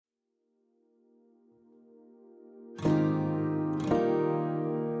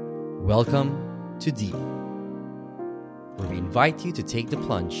Welcome to Deep, where we invite you to take the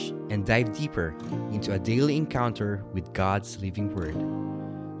plunge and dive deeper into a daily encounter with God's living Word.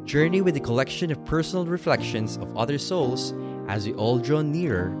 Journey with a collection of personal reflections of other souls as we all draw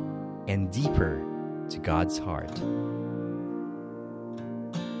nearer and deeper to God's heart.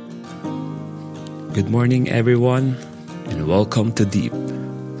 Good morning, everyone, and welcome to Deep.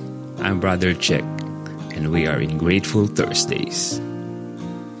 I'm Brother Chek, and we are in Grateful Thursdays.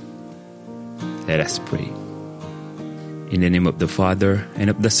 Let us pray. In the name of the Father, and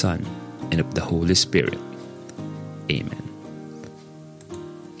of the Son, and of the Holy Spirit. Amen.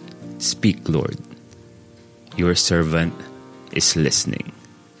 Speak, Lord. Your servant is listening.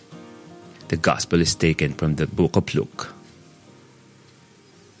 The Gospel is taken from the book of Luke.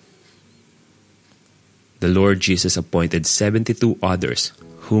 The Lord Jesus appointed 72 others,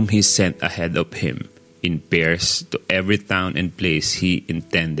 whom he sent ahead of him in pairs to every town and place he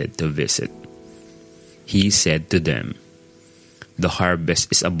intended to visit. He said to them, "The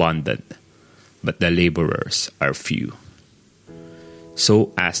harvest is abundant, but the laborers are few.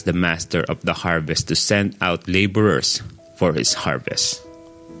 So ask the master of the harvest to send out laborers for his harvest.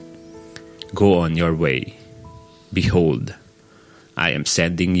 Go on your way. Behold, I am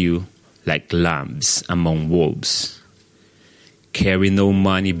sending you like lambs among wolves. Carry no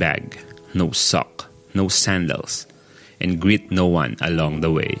money bag, no sock, no sandals, and greet no one along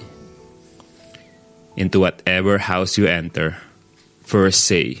the way. Into whatever house you enter, first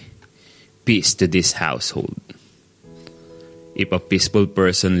say, 'Peace to this household.' If a peaceful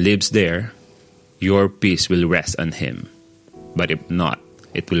person lives there, your peace will rest on him. But if not,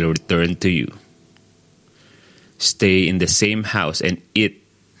 it will return to you. Stay in the same house and eat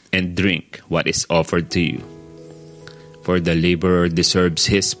and drink what is offered to you. For the laborer deserves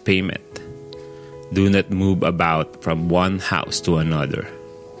his payment. Do not move about from one house to another.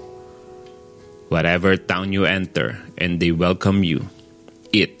 Whatever town you enter, and they welcome you,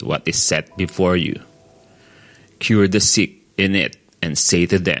 eat what is set before you. Cure the sick in it, and say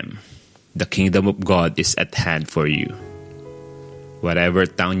to them, 'The kingdom of God is at hand for you.' Whatever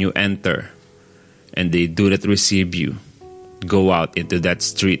town you enter, and they do not receive you, go out into that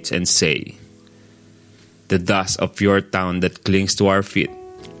street and say, 'The dust of your town that clings to our feet,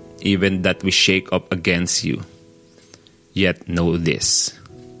 even that we shake up against you. Yet know this,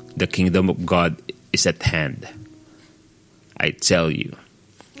 the kingdom of God is at hand.' I tell you,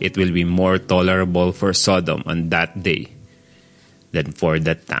 it will be more tolerable for Sodom on that day than for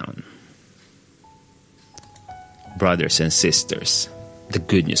that town." Brothers and sisters, the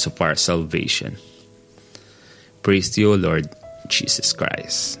good news of our salvation. Praise to you, Lord Jesus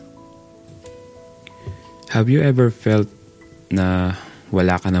Christ. Have you ever felt na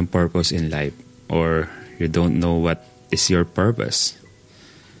wala ka ng purpose in life, or you don't know what is your purpose?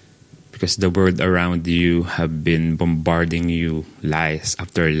 Because the world around you have been bombarding you lies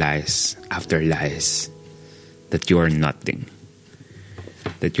after lies after lies, that you are nothing,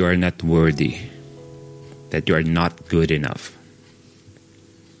 that you are not worthy, that you are not good enough.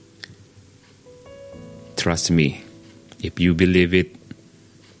 Trust me, if you believe it,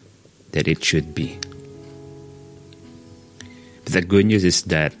 that it should be. But the good news is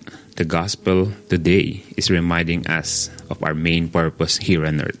that the gospel today is reminding us of our main purpose here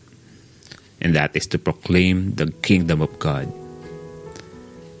on earth, and that is to proclaim the kingdom of God.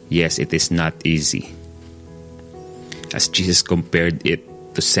 Yes, it is not easy, as Jesus compared it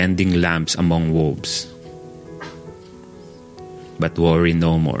to sending lambs among wolves. But worry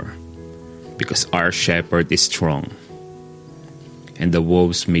no more, because our shepherd is strong, and the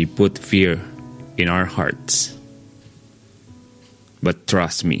wolves may put fear in our hearts. But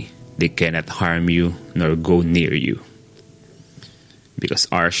trust me, they cannot harm you nor go near you, because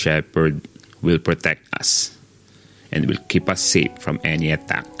our shepherd will protect us and will keep us safe from any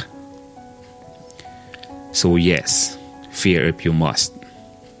attack. So yes, fear if you must,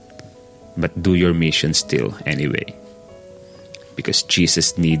 but do your mission still anyway, because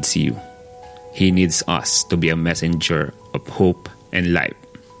Jesus needs you. He needs us to be a messenger of hope and life.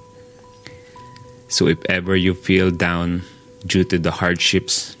 So if ever you feel down due to the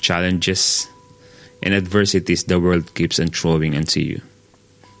hardships, challenges, and adversities the world keeps on throwing onto you,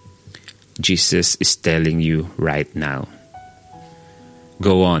 Jesus is telling you right now,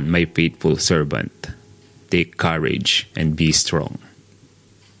 "Go on, my faithful servant. Take courage and be strong."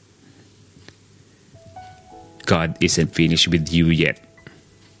 God isn't finished with you yet.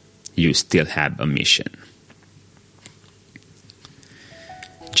 You still have a mission.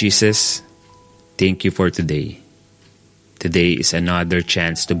 Jesus, thank you for today. Today is another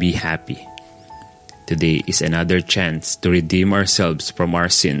chance to be happy. Today is another chance to redeem ourselves from our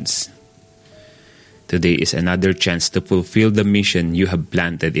sins Today is another chance to fulfill the mission you have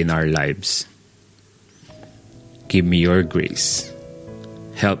planted in our lives. Give me your grace.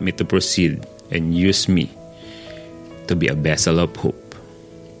 Help me to proceed and use me to be a vessel of hope.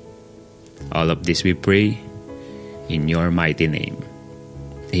 All of this we pray in your mighty name.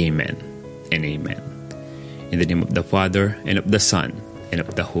 Amen and amen. In the name of the Father, and of the Son, and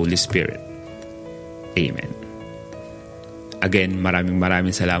of the Holy Spirit. Amen. Again,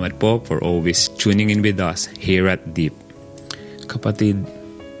 maraming salamat po for always tuning in with us here at Deep. Kapatid,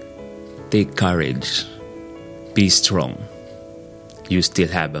 take courage. Be strong. You still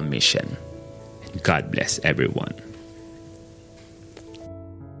have a mission. And God bless everyone.